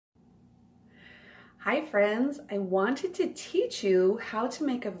Hi friends, I wanted to teach you how to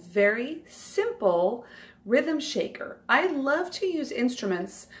make a very simple rhythm shaker. I love to use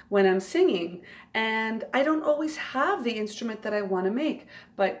instruments when I'm singing and I don't always have the instrument that I want to make,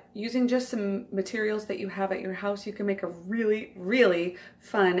 but using just some materials that you have at your house, you can make a really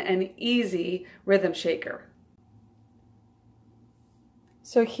fun and easy rhythm shaker.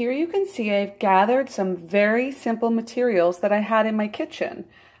 So here you can see I've gathered some very simple materials that I had in my kitchen.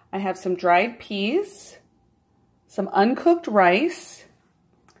 I have some dried peas, some uncooked rice,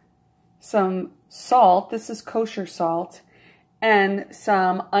 some salt, this is kosher salt, and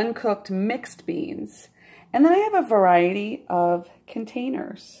some uncooked mixed beans. And then I have a variety of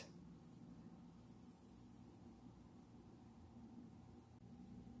containers.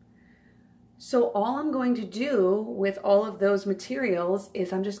 So all I'm going to do with all of those materials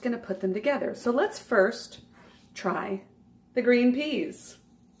is I'm just going to put them together. So let's first try the green peas.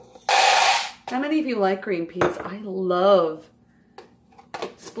 How many of you like green peas? I love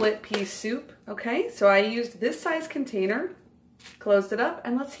split pea soup. Okay, so I used this size container, closed it up,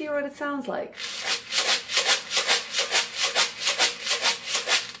 and let's hear what it sounds like.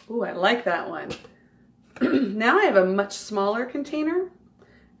 Ooh, I like that one. Now I have a much smaller container,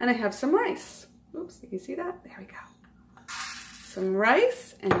 and I have some rice. Oops, you can see that? There we go. Some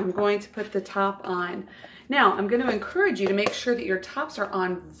rice, and I'm going to put the top on. Now, I'm going to encourage you to make sure that your tops are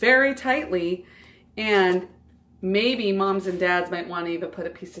on very tightly, and maybe moms and dads might want to even put a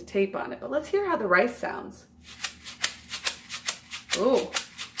piece of tape on it. But let's hear how the rice sounds. Ooh,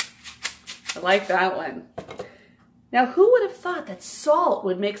 I like that one. Now, who would have thought that salt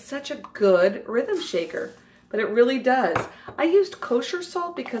would make such a good rhythm shaker? But it really does. I used kosher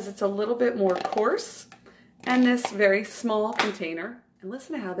salt because it's a little bit more coarse, and this very small container. And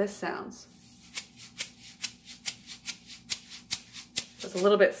listen to how this sounds. It's a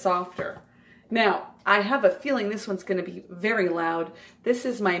little bit softer. Now, I have a feeling this one's going to be very loud. This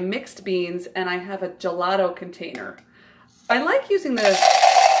is my mixed beans, and I have a gelato container. I like using the,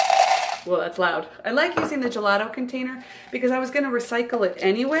 well, that's loud. I like using the gelato container because I was going to recycle it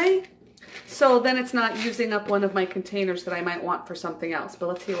anyway. So then it's not using up one of my containers that I might want for something else. But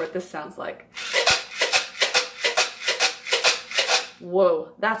let's hear what this sounds like.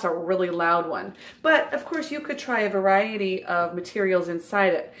 Whoa, that's a really loud one. But of course you could try a variety of materials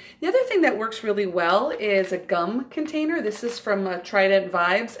inside it. The other thing that works really well is a gum container. This is from Trident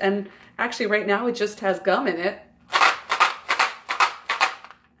Vibes, and actually right now it just has gum in it.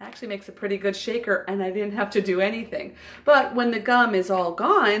 Actually makes a pretty good shaker, and I didn't have to do anything. But when the gum is all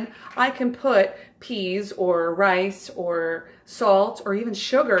gone, I can put peas or rice or salt or even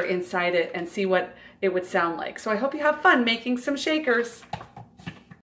sugar inside it and see what it would sound like. So I hope you have fun making some shakers.